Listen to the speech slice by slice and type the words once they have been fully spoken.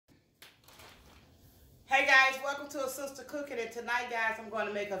Hey guys, welcome to A Sister Cooking, and tonight guys I'm going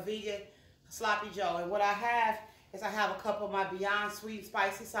to make a vegan sloppy joe. And what I have is I have a couple of my Beyond Sweet and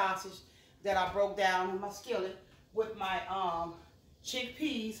Spicy sausage that I broke down in my skillet with my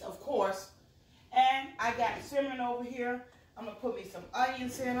chickpeas, of course. And I got simmering over here. I'm going to put me some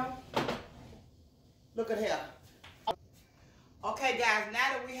onions in them. Look at here. Okay guys,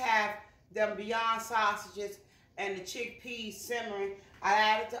 now that we have them Beyond sausages and the chickpeas simmering, I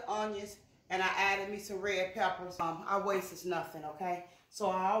added the onions and I added me some red peppers. I wasted nothing, okay? So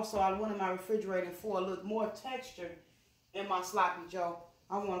I went in my refrigerator for a little more texture in my sloppy joe.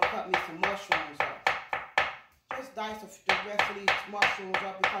 I want to cut me some mushrooms up. Just dice the rest of these mushrooms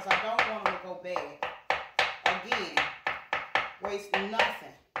up because I don't want them to go bad. Again, wasting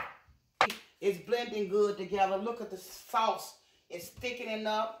nothing. It's blending good together. Look at the sauce. It's thickening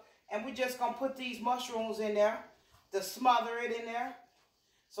up. And we're just going to put these mushrooms in there to smother it in there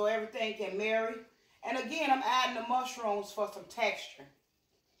so everything can marry. And again, I'm adding the mushrooms for some texture.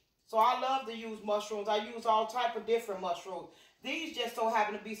 So I love to use mushrooms. I use all type of different mushrooms. These just so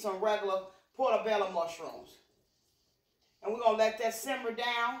happen to be some regular PortoBello mushrooms. And we're going to let that simmer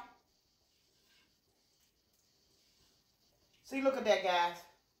down. See, look at that, guys.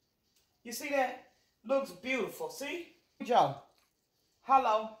 You see that? Looks beautiful. See? Joe.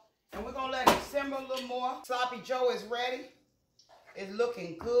 Hello. And we're going to let it simmer a little more. Sloppy joe is ready. It's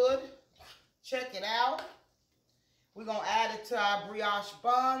looking good. Check it out. We're going to add it to our brioche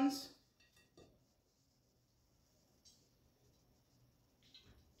buns.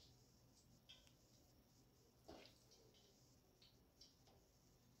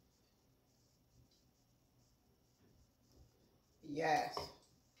 Yes.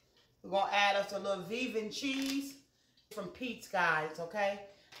 We're going to add us a little Vevan cheese from Pete's, guys, okay?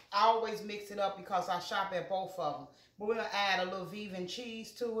 I always mix it up because I shop at both of them. But we're going to add a little Vevan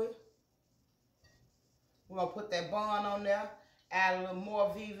cheese to it. We're going to put that bun on there. Add a little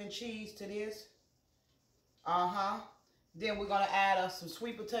more Vevan cheese to this. Then we're going to add us some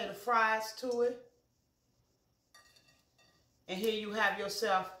sweet potato fries to it. And here you have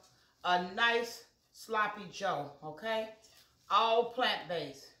yourself a nice sloppy joe, okay? All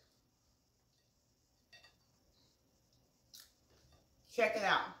plant-based. Check it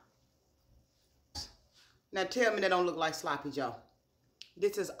out. Now tell me that don't look like sloppy joe.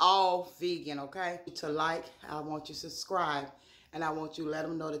 This is all vegan, okay? To like, I want you to subscribe. And I want you to let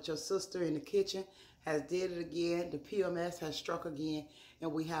them know that your sister in the kitchen has did it again. The PMS has struck again.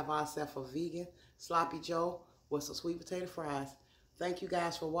 And we have ourselves a vegan sloppy joe with some sweet potato fries. Thank you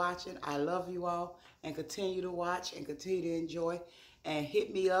guys for watching. I love you all. And continue to watch and continue to enjoy. And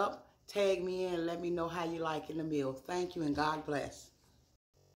hit me up, tag me in, and let me know how you liking the meal. Thank you and God bless.